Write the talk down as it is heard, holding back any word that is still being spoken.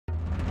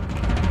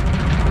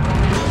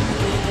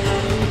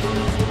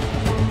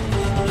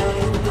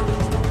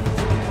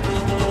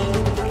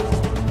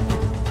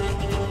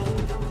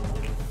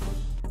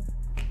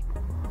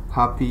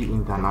Happy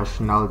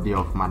International Day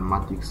of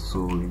Mathematics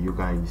to you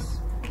guys.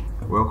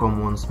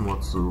 Welcome once more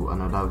to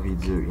another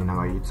video in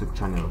our YouTube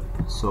channel.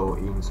 So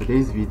in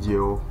today's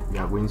video we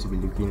are going to be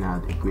looking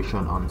at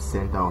equation on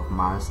center of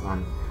mass,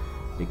 and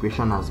the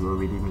equation has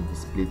already been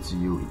displayed to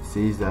you. It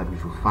says that we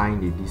should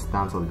find the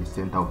distance of the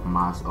center of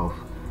mass of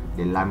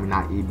the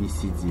lamina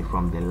ABCD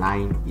from the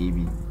line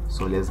AB.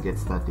 So let's get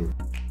started.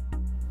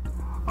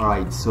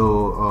 Alright,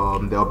 so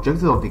the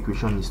objective of the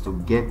equation is to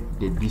get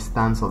the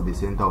distance of the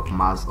center of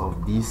mass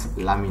of this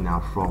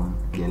lamina from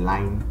the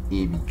line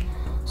AB.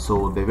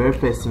 So the very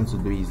first thing to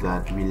do is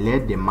that we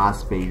let the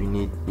mass per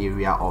unit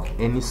area of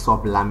any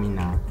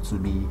sublamina to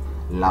be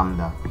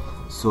lambda.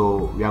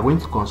 So we are going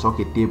to construct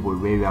a table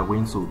where we are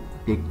going to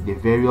take the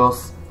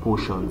various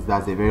portions,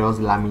 that's the various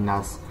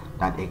laminas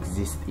that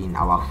exist in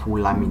our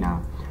full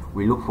lamina.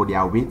 We look for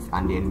their weight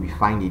and then we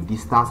find the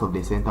distance of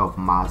the center of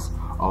mass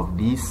of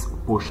these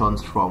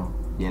portions from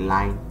the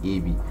line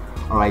AB.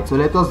 Alright, so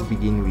let us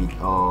begin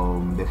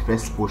with the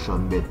first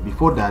portion, but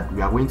before that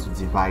we are going to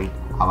divide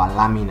our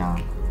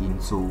lamina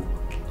into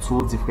two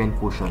different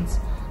portions.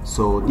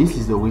 So this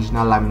is the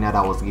original lamina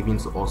that was given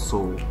to us,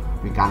 so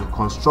we can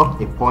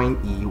construct a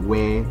point E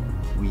where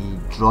we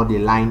draw the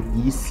line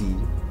EC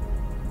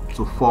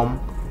to form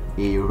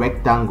a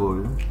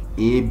rectangle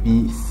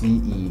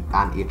ABCE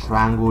and a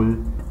triangle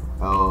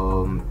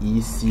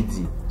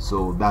ECD.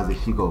 So that's the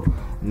figure.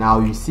 Now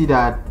you see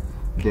that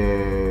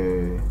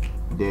the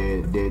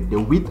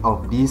width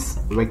of this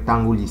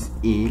rectangle is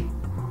A,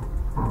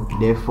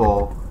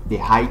 therefore the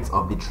height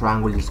of the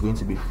triangle is going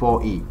to be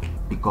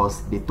 4A,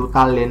 because the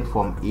total length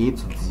from A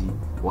to D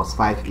was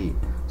 5A.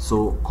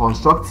 So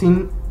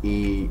constructing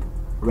a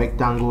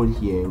rectangle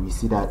here, we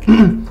see that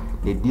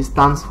the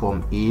distance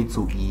from A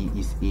to E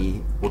is A.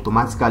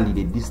 Automatically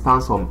the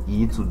distance from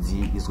E to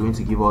D is going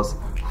to give us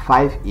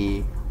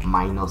 5A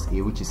minus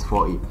A, which is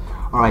 4A.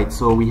 Alright,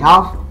 so we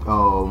have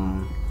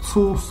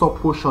two sub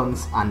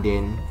portions, and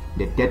then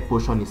the third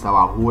portion is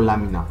our whole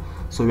lamina.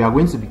 So we are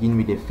going to begin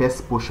with the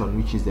first portion,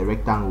 which is the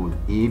rectangle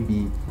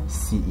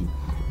ABCE.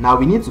 Now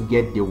we need to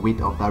get the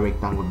weight of that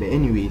rectangle, but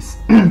anyways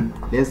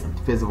let's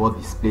first of all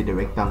display the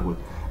rectangle.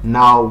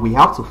 Now we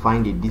have to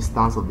find the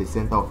distance of the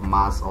center of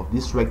mass of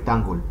this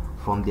rectangle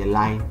from the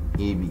line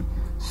AB.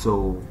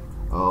 So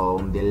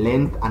the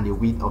length and the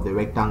width of the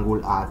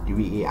rectangle are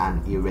 3A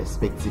and A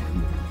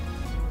respectively.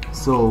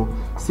 So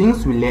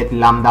since we let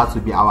lambda to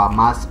be our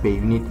mass per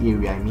unit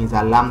area, it means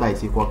that lambda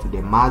is equal to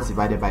the mass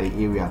divided by the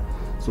area.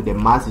 So the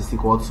mass is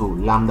equal to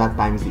lambda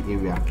times the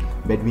area,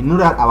 but we know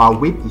that our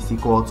weight is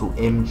equal to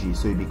mg,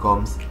 so it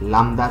becomes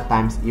lambda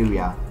times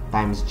area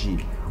times g.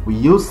 We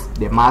use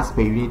the mass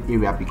per unit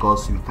area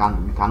because we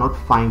cannot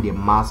find the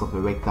mass of a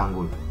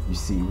rectangle. You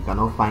see, we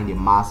cannot find the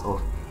mass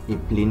of a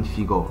plane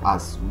figure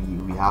as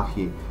we have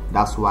here.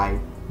 That's why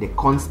the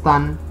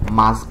constant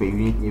mass per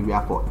unit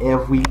area for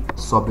every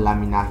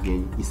sublamina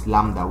here is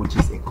lambda, which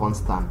is a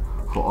constant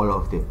for all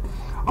of them.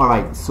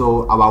 Alright,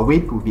 so our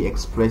weight will be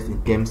expressed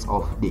in terms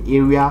of the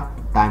area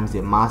times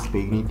the mass per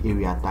unit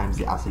area times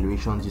the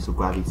acceleration due to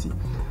gravity.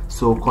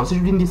 So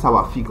considering this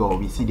our figure,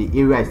 we see the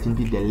area is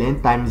simply the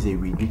length times the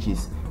width, which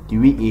is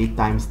 3A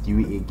times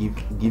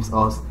 3A gives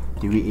us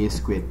 3A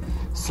squared.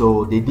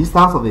 So the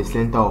distance of the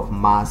center of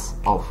mass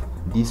of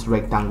this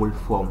rectangle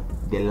from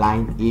the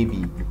line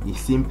AB is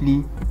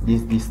simply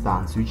this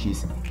distance, which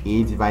is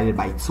A divided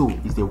by 2,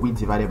 is the width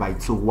divided by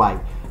 2. Why?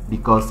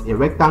 Because a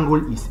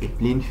rectangle is a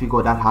plane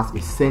figure that has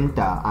a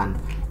center, and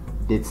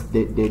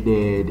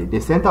the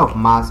center of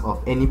mass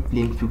of any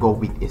plane figure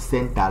with a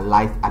center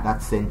lies at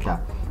that center.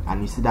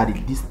 And you see that the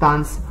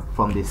distance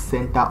from the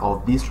center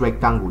of this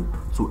rectangle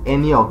to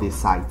any of the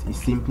sides is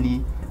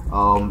simply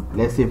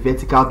let's say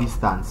vertical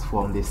distance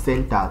from the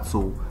center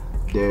to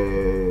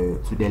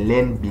the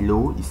length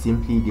below is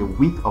simply the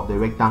width of the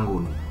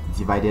rectangle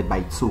divided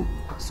by 2.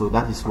 So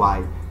that is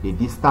why the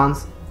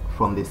distance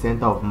from the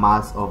center of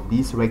mass of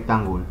this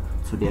rectangle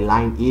to the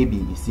line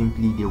AB is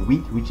simply the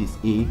width, which is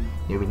A,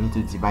 then we need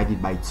to divide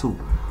it by 2.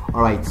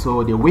 Alright,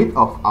 so the weight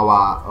of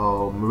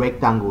our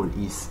rectangle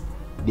is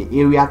the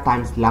area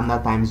times lambda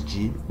times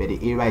g, but the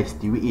area is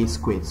 3A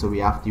squared, so we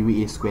have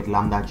 3A squared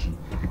lambda g.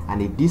 And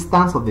the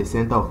distance of the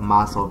center of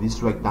mass of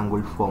this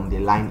rectangle from the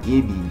line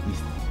AB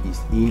is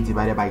A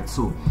divided by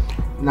 2.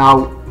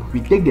 Now we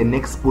take the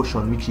next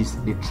portion, which is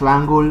the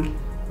triangle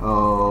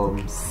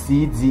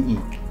CDE.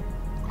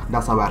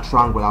 That's our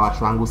triangle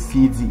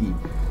CDE.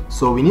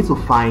 So we need to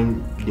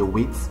find the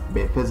weight,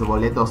 but first of all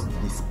let us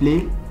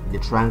display the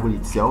triangle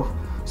itself.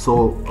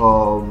 So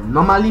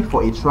normally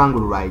for a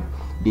triangle, right,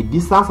 the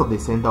distance of the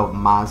center of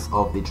mass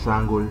of the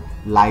triangle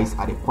lies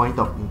at the point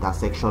of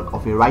intersection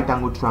of a right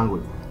angle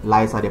triangle,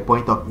 lies at the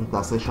point of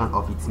intersection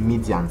of its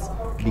medians,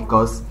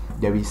 because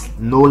there is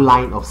no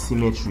line of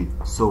symmetry.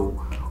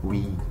 So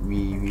we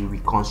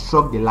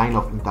construct the line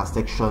of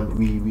intersection,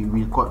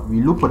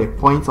 we look for the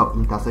points of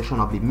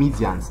intersection of the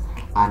medians,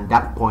 and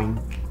that point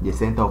the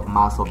center of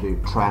mass of the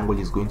triangle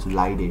is going to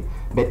lie there.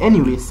 But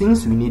anyway,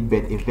 since we need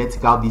a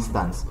vertical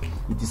distance,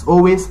 it is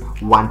always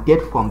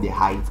 1/3 from the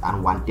height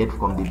and 1/3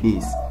 from the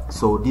base.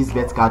 so this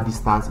vertical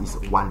distance is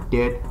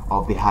 1/3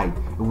 of the height.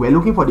 If we're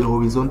looking for the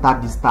horizontal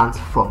distance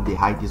from the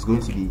height, is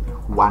going to be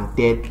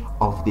 1/3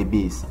 of the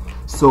base.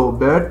 So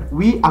but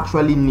we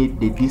actually need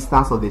the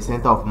distance of the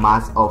center of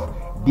mass of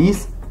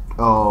this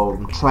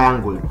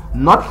triangle,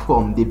 not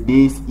from the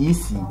base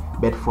EC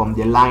but from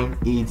the line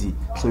AD.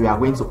 So we are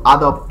going to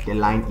add up the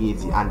line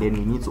AD, and then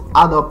we need to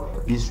add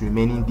up this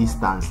remaining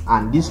distance,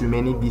 and this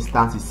remaining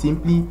distance is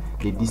simply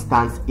the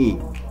distance A,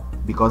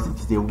 because it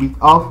is the width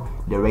of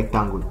the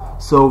rectangle.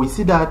 So we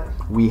see that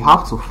we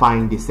have to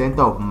find the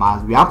center of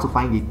mass, we have to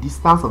find the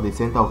distance of the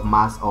center of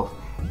mass of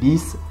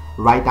this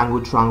right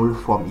angle triangle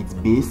from its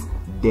base,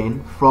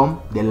 then from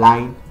the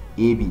line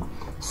AB.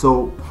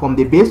 So from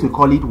the base we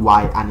call it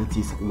Y, and it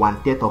is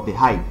 1/3 of the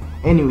height.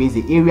 Anyways,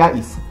 the area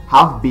is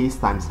half base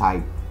times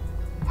height.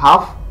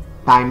 Half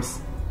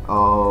times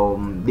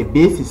the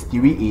base is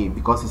 3A,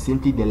 because it's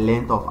simply the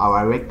length of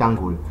our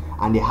rectangle,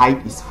 and the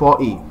height is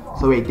 4A.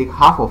 So we take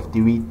half of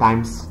 3A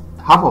times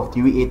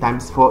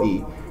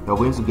 4A, we're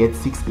going to get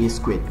 6A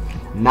squared.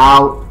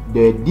 Now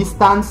the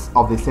distance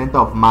of the center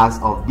of mass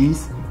of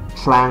this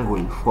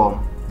triangle from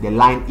the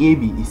line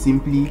AB is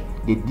simply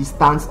the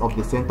distance of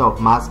the center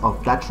of mass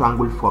of that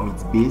triangle from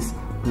its base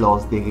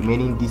plus the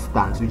remaining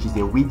distance, which is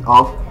the width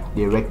of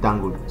the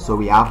rectangle. So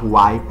we have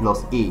Y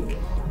plus A.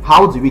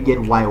 How do we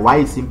get Y? Y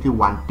is simply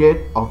 1/3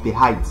 of the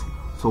height,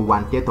 so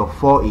 1/3 of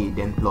 4A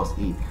then plus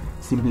A.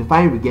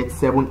 Simplifying, we get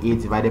 7A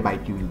divided by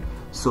 3.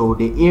 So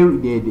the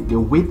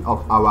width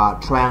of our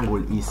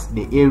triangle is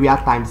the area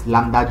times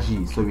lambda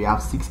G, so we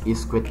have 6A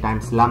squared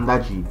times lambda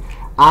G,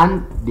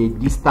 and the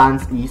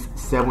distance is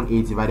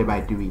 7A divided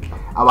by 3.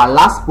 Our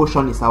last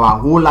portion is our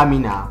whole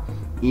lamina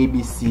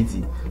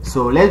ABCD.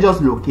 So let's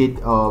just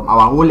locate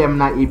our whole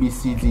lamina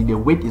ABCD. The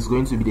weight is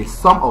going to be the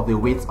sum of the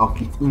weights of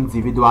its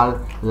individual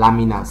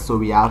laminas. So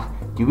we have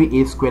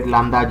 3A squared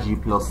lambda G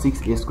plus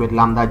 6A squared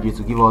lambda G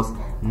to give us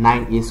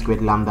 9A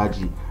squared lambda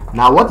G.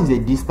 Now what is the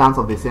distance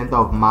of the center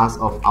of mass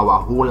of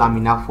our whole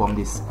lamina from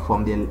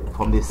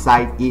the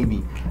side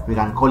AB? We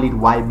can call it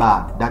Y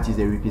bar. That is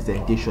a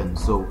representation,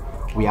 so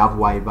we have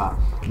Y bar.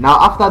 Now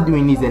after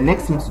doing this, the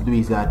next thing to do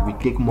is that we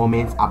take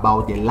moments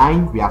about the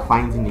line we are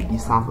finding the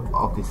distance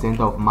of the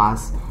center of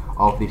mass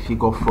of the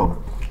figure from.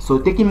 So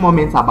taking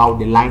moments about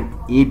the line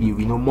AB,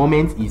 we know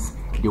moment is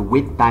the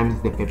weight times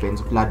the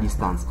perpendicular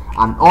distance,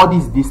 and all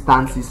these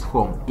distances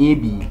from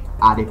AB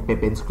are the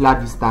perpendicular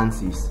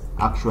distances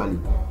actually,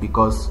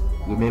 because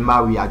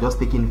remember we are just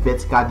taking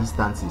vertical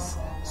distances.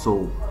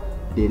 So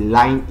the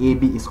line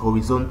AB is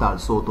horizontal,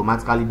 so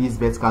automatically these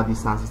vertical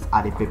distances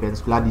are the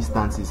perpendicular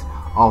distances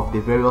of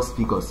the various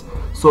figures.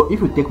 So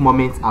if we take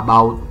moments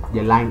about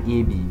the line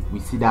AB, we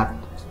see that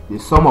the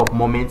sum of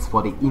moments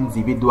for the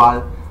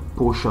individual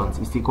portions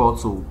is equal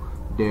to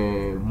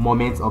the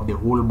moments of the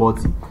whole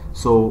body.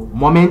 So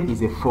moment is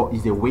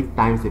the weight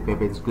times the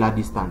perpendicular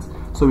distance.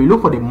 So we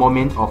look for the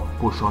moment of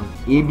portion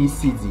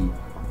ABCD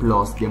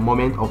plus the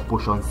moment of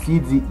portion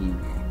CDE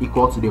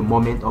equal to the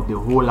moment of the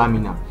whole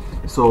lamina.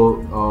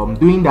 So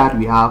doing that,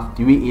 we have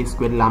 3A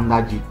squared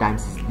lambda G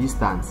times its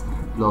distance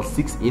plus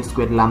 6A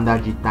squared lambda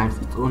G times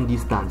its own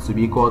distance to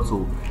be equal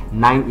to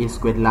 9A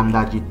squared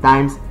lambda G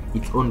times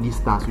its own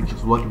distance, which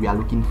is what we are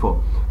looking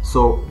for.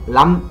 So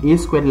A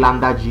squared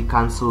lambda G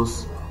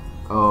cancels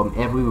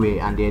everywhere,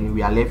 and then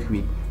we are left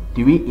with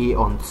 3A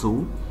on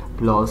 2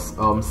 plus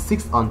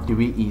 6 on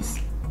 3 is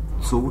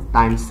 2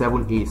 times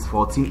 7A is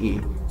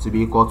 14A to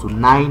be equal to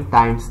 9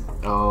 times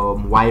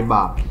Y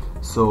bar.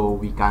 So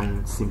we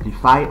can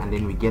simplify, and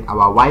then we get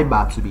our Y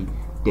bar to be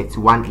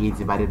 31A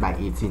divided by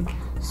 18.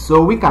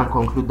 So we can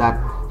conclude that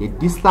the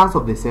distance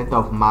of the center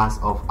of mass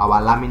of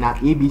our lamina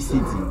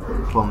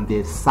ABCD from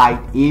the side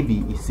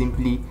AB is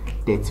simply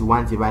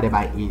 31 divided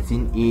by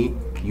 18A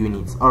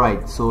units.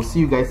 Alright, so see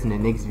you guys in the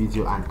next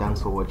video, and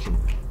thanks for watching.